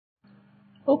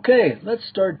Okay, let's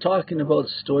start talking about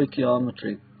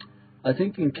stoichiometry. I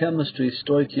think in chemistry,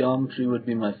 stoichiometry would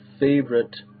be my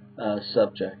favorite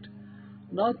subject.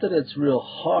 Not that it's real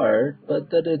hard, but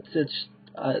that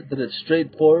it's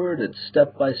straightforward, it's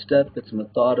step by step, it's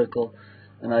methodical,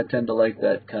 and I tend to like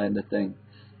that kind of thing.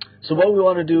 So what we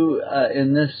want to do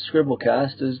in this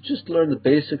Scribblecast is just learn the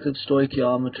basics of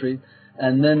stoichiometry,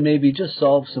 and then maybe just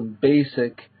solve some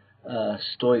basic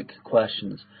stoic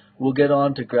questions. We'll get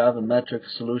on to gravimetric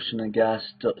solution and gas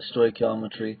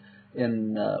stoichiometry.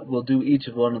 We'll do each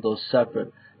of one of those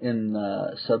separate in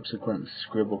subsequent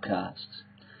Scribblecasts.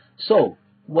 So,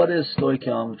 what is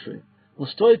stoichiometry?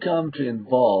 Well, stoichiometry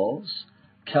involves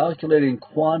calculating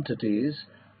quantities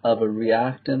of a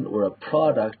reactant or a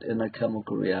product in a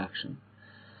chemical reaction.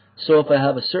 So if I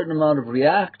have a certain amount of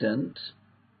reactant,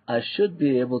 I should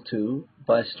be able to,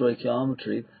 by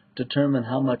stoichiometry, determine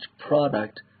how much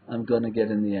product I'm going to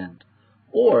get in the end.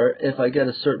 Or if I get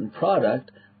a certain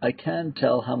product, I can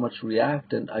tell how much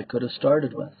reactant I could have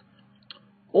started with.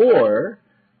 Or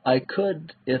I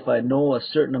could, if I know a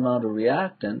certain amount of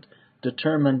reactant,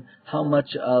 determine how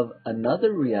much of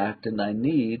another reactant I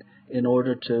need in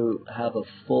order to have a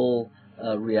full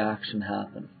reaction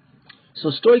happen.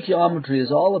 So stoichiometry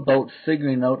is all about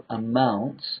figuring out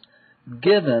amounts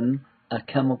given a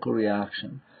chemical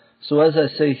reaction. So as I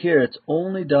say here, it's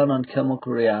only done on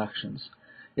chemical reactions.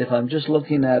 If I'm just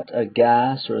looking at a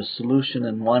gas or a solution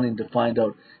and wanting to find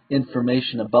out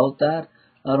information about that,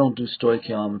 I don't do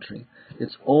stoichiometry.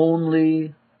 It's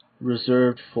only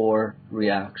reserved for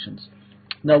reactions.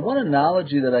 Now, one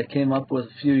analogy that I came up with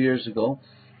a few years ago,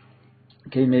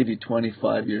 maybe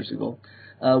 25 years ago,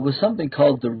 was something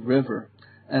called the river.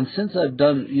 And since I've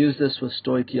used this with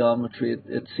stoichiometry,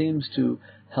 it seems to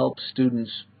help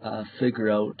students figure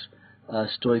out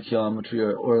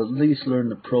stoichiometry or at least learn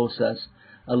the process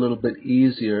a little bit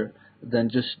easier than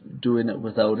just doing it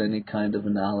without any kind of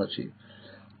analogy.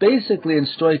 Basically, in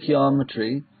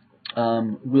stoichiometry,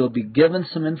 we'll be given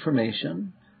some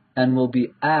information and we'll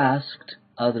be asked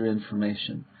other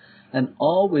information. And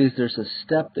always there's a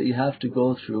step that you have to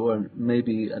go through, or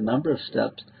maybe a number of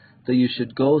steps that you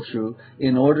should go through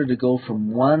in order to go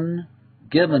from one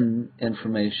given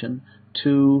information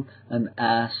to an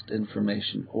asked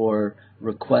information or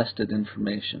requested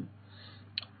information.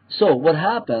 So what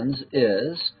happens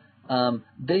is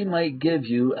they might give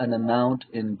you an amount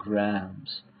in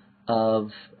grams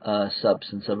of a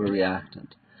substance, of a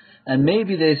reactant. And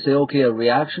maybe they say, okay, a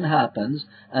reaction happens,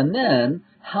 and then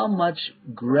how much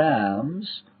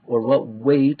grams or what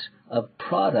weight of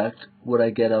product would I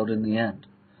get out in the end?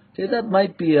 Okay, that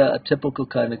might be a typical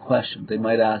kind of question. They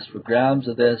might ask for grams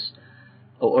of this,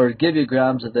 or give you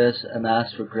grams of this and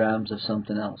ask for grams of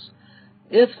something else.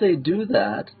 If they do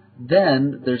that,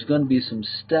 then there's going to be some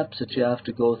steps that you have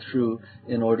to go through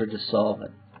in order to solve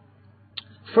it.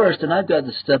 First, and I've got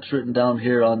the steps written down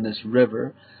here on this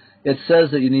river, it says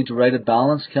that you need to write a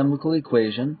balanced chemical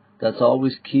equation. That's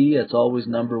always key. It's always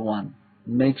number one.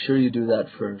 Make sure you do that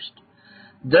first.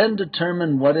 Then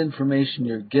determine what information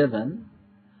you're given,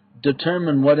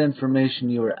 determine what information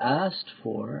you were asked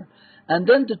for, and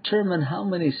then determine how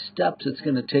many steps it's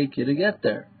going to take you to get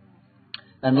there.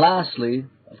 And lastly,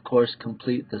 of course,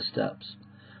 complete the steps.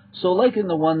 So like in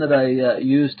the one that I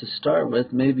used to start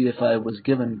with, maybe if I was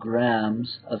given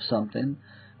grams of something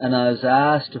and I was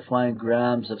asked to find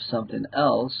grams of something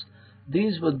else,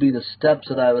 these would be the steps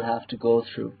that I would have to go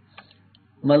through.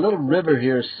 My little river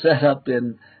here is set up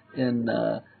it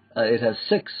has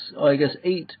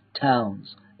 8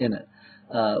 towns in it.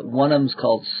 One of them's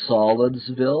called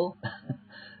Solidsville,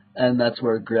 and that's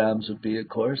where grams would be, of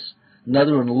course.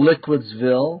 Another one,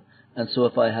 Liquidsville, and so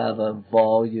if I have a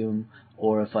volume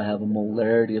or if I have a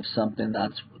molarity of something,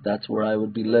 that's where I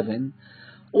would be living.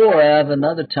 Or I have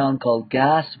another town called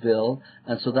Gasville,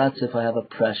 and so that's if I have a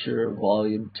pressure,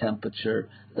 volume, temperature,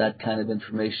 that kind of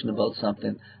information about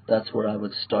something, that's where I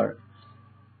would start.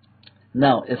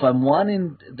 Now, if I'm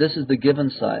wanting, this is the given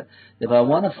side, if I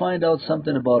want to find out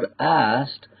something about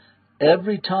asked,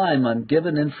 every time I'm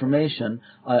given information,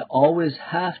 I always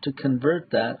have to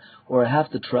convert that, or I have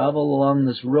to travel along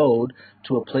this road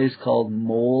to a place called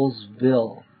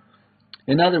Molesville.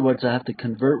 In other words, I have to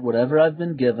convert whatever I've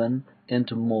been given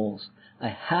into moles. I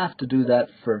have to do that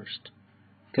first.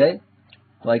 Okay?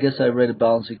 Well, I guess I write a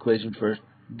balanced equation first,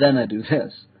 then I do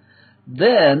this.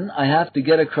 Then I have to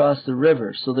get across the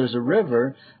river. So there's a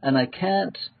river, and I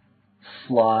can't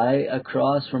fly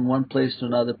across from one place to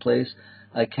another place.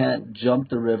 I can't jump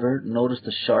the river. Notice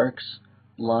the sharks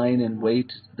lying in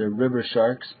wait. They're river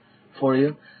sharks for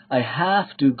you. I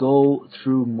have to go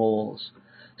through moles.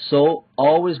 So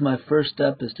always my first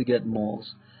step is to get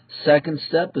moles. Second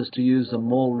step is to use the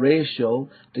mole ratio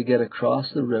to get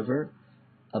across the river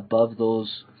above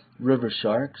those river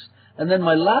sharks. And then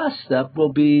my last step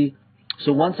will be,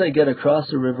 so once I get across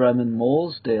the river, I'm in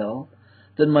Molesdale,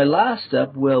 then my last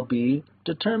step will be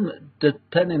determine,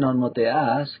 depending on what they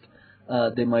ask,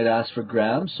 they might ask for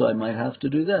grams, so I might have to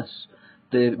do this.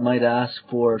 They might ask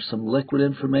for some liquid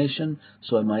information,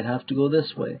 so I might have to go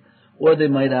this way. Or they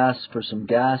might ask for some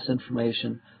gas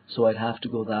information, so I'd have to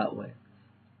go that way.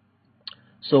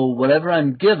 So whatever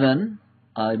I'm given,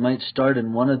 I might start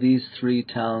in one of these three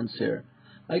towns here.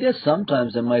 I guess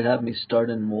sometimes they might have me start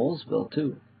in Molesville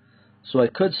too. So I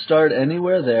could start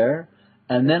anywhere there,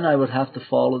 and then I would have to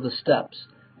follow the steps.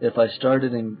 If I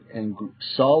started in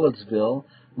Solidsville,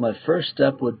 my first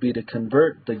step would be to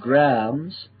convert the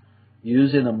grams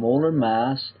using a molar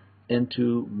mass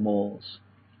into moles.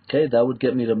 Okay, that would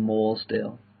get me to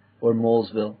Molesdale or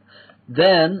Molesville.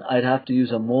 Then I'd have to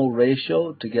use a mole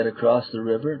ratio to get across the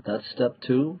river. That's step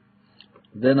 2.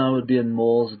 Then I would be in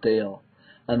Molesdale.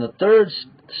 And the third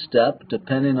step,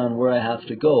 depending on where I have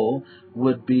to go,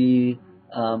 would be,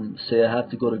 say I have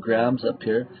to go to grams up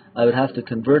here, I would have to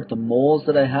convert the moles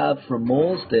that I have from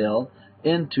Molesdale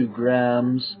into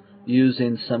grams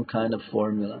using some kind of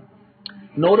formula.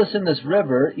 Notice in this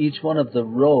river, each one of the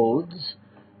roads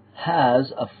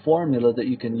has a formula that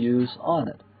you can use on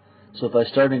it. So if I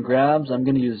start in grams, I'm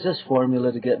going to use this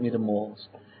formula to get me to moles.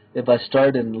 If I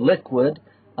start in liquid,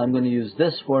 I'm going to use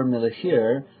this formula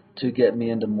here to get me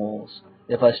into moles.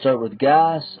 If I start with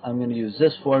gas, I'm going to use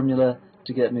this formula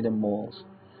to get me to moles.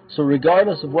 So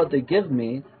regardless of what they give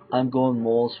me, I'm going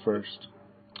moles first.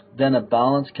 Then a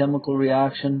balanced chemical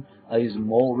reaction, I use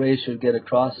mole ratio to get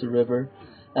across the river,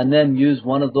 and then use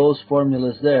one of those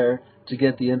formulas there to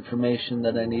get the information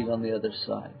that I need on the other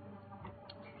side.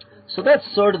 So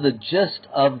that's sort of the gist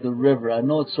of the river. I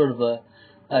know it's sort of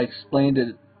I explained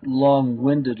it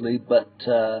long-windedly, but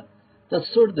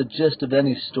that's sort of the gist of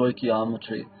any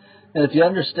stoichiometry. And if you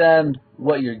understand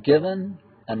what you're given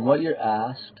and what you're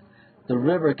asked, the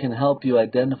river can help you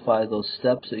identify those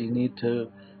steps that you need to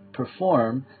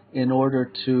perform in order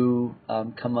to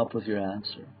come up with your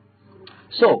answer.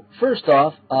 So, first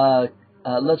off,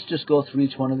 let's just go through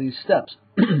each one of these steps.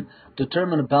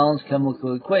 Determine a balanced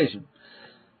chemical equation.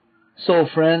 So,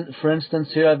 for instance,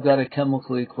 here I've got a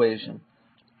chemical equation.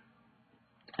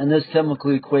 And this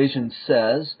chemical equation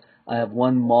says I have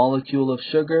 1 molecule of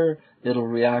sugar. It'll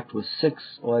react with 6.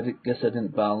 Oh, I guess I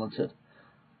didn't balance it.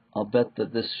 I'll bet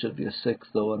that this should be a 6,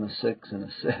 though, and a 6 and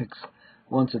a 6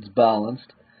 once it's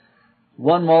balanced.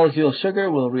 1 molecule of sugar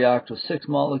will react with 6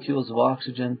 molecules of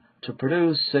oxygen to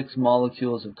produce 6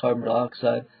 molecules of carbon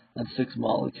dioxide and 6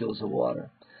 molecules of water.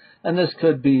 And this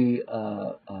could be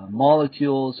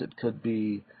molecules, it could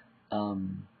be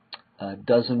a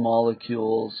dozen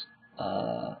molecules,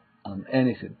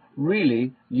 anything.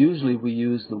 Really, usually we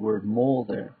use the word mole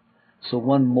there. So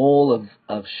 1 mole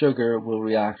of sugar will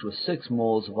react with 6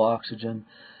 moles of oxygen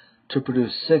to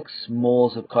produce 6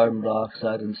 moles of carbon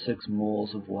dioxide and 6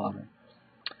 moles of water.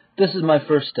 This is my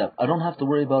first step. I don't have to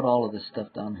worry about all of this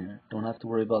stuff down here. Don't have to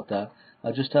worry about that.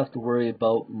 I just have to worry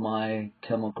about my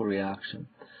chemical reaction.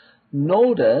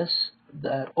 Notice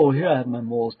that, oh, here I have my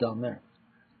moles down there.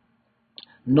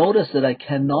 Notice that I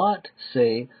cannot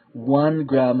say 1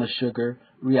 gram of sugar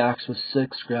reacts with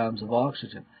 6 grams of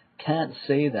oxygen. Can't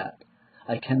say that.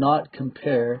 I cannot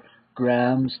compare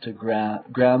grams to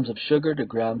grams of sugar to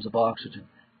grams of oxygen.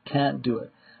 Can't do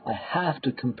it. I have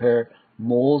to compare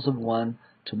moles of one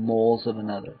to moles of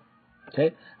another.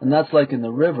 Okay? And that's like in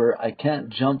the river, I can't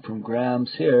jump from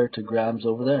grams here to grams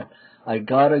over there. I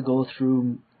gotta go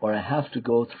through, or I have to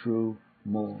go through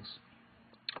moles.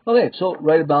 Okay, so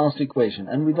write a balanced equation.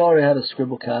 And we've already had a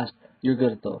scribble cast. You're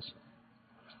good at those.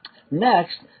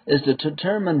 Next is to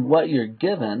determine what you're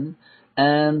given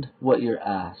and what you're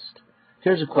asked.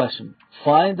 Here's a question.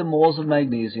 Find the moles of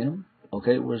magnesium.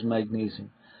 Okay, where's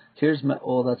magnesium? Here's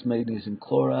that's magnesium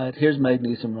chloride. Here's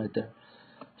magnesium right there.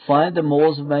 Find the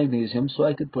moles of magnesium. So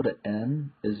I could put an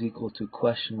N is equal to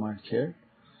question mark here.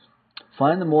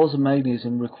 Find the moles of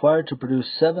magnesium required to produce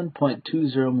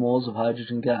 7.20 moles of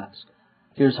hydrogen gas.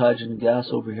 Here's hydrogen gas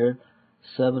over here.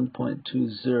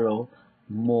 7.20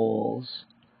 moles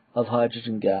of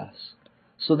hydrogen gas.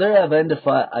 So there I've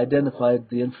identified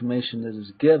the information that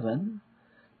is given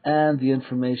and the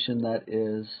information that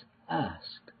is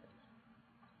asked.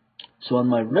 So on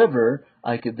my river,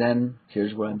 I could then,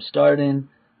 here's where I'm starting,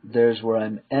 there's where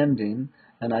I'm ending,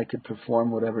 and I could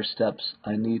perform whatever steps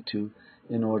I need to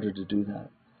in order to do that.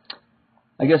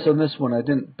 I guess on this one I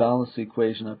didn't balance the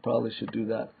equation. I probably should do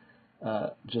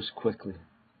that just quickly.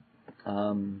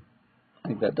 I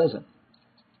think that does it.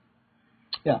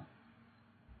 Yeah.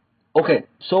 Okay,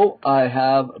 so I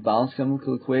have a balanced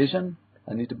chemical equation.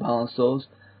 I need to balance those.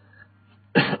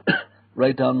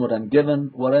 Write down what I'm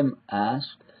given, what I'm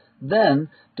asked, then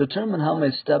determine how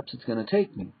many steps it's going to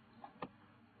take me.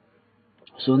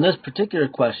 So in this particular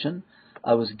question,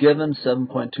 I was given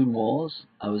 7.2 moles.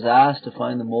 I was asked to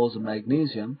find the moles of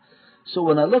magnesium. So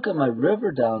when I look at my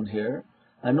river down here,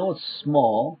 I know it's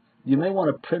small. You may want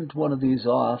to print one of these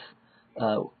off.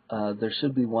 There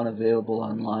should be one available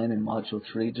online in Module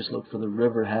 3. Just look for the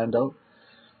river handout.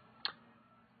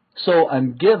 So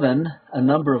I'm given a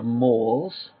number of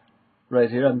moles. Right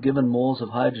here, I'm given moles of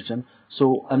hydrogen.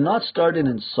 So I'm not starting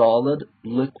in solid,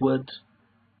 liquid,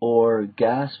 or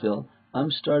gasville.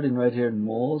 I'm starting right here in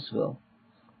molesville.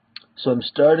 So I'm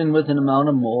starting with an amount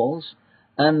of moles,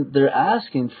 and they're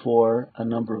asking for a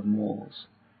number of moles.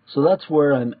 So that's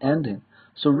where I'm ending.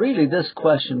 So really, this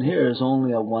question here is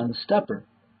only a one-stepper.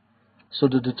 So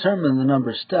to determine the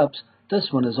number of steps,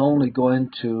 this one is only going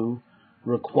to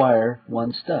require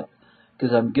one step.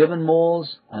 Because I'm given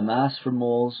moles, I'm asked for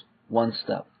moles, one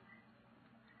step.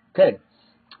 Okay,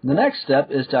 the next step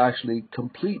is to actually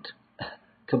complete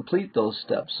those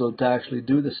steps, so to actually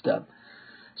do the step.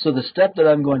 So the step that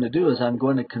I'm going to do is I'm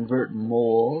going to convert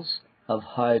moles of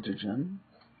hydrogen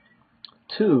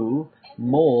to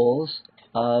moles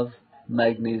of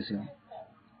magnesium.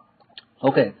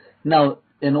 Okay, now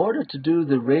in order to do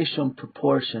the ratio and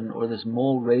proportion, or this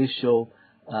mole ratio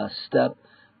step,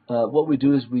 what we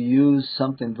do is we use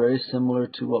something very similar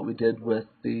to what we did with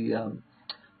the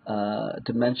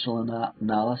dimensional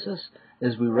analysis,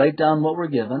 is we write down what we're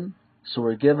given. So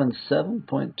we're given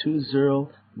 7.20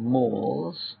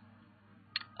 moles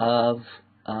of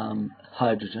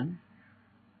hydrogen.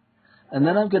 And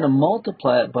then I'm going to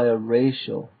multiply it by a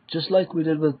ratio, just like we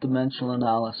did with dimensional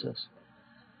analysis.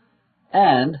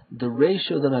 And the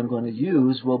ratio that I'm going to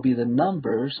use will be the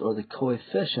numbers, or the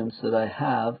coefficients, that I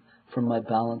have from my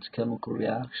balanced chemical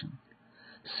reaction.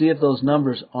 See if those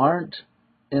numbers aren't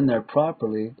in there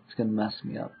properly, it's going to mess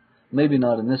me up. Maybe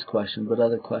not in this question, but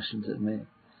other questions it may.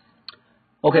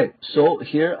 Okay, so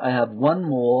here I have 1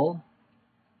 mole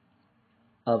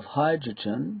of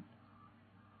hydrogen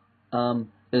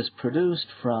is produced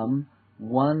from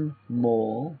 1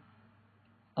 mole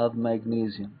of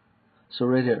magnesium. So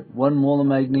right here, 1 mole of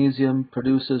magnesium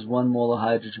produces 1 mole of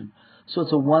hydrogen. So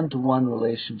it's a 1-to-1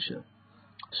 relationship.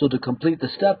 So to complete the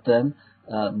step then,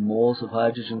 moles of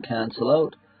hydrogen cancel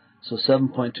out. So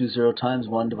 7.20 times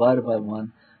 1 divided by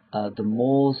 1, the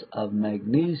moles of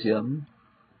magnesium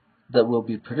that will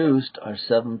be produced are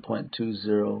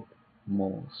 7.20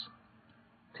 moles.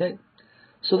 Okay,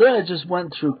 so there I just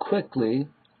went through quickly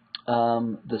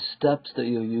the steps that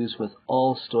you'll use with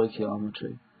all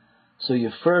stoichiometry. So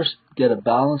you first get a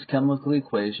balanced chemical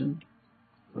equation,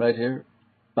 right here,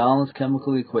 balanced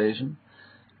chemical equation.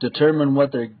 Determine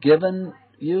what they're given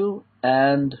you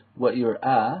and what you're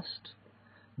asked.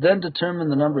 Then determine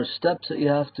the number of steps that you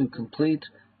have to complete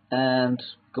and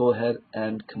go ahead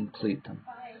and complete them.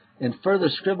 In further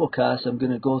Scribblecast, I'm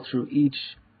going to go through each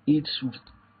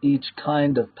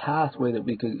kind of pathway that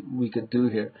we could do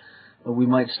here. We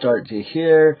might start you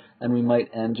here and we might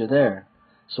end you there.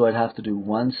 So I'd have to do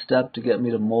 1 step to get me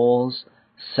to moles,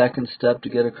 2nd step to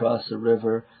get across the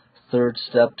river, 3rd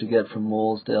step to get from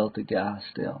Molesdale to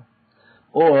Gasdale.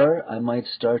 Or I might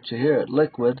start you here at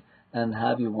liquid and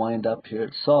have you wind up here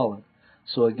at solid.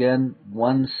 So again,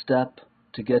 1 step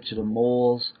to get you to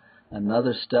moles,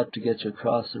 another step to get you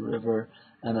across the river,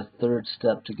 and a 3rd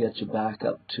step to get you back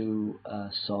up to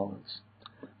solids.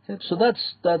 Okay, so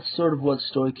that's sort of what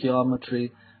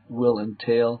stoichiometry will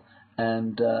entail,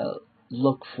 and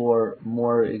look for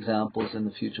more examples in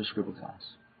the future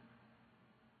Scribblecast.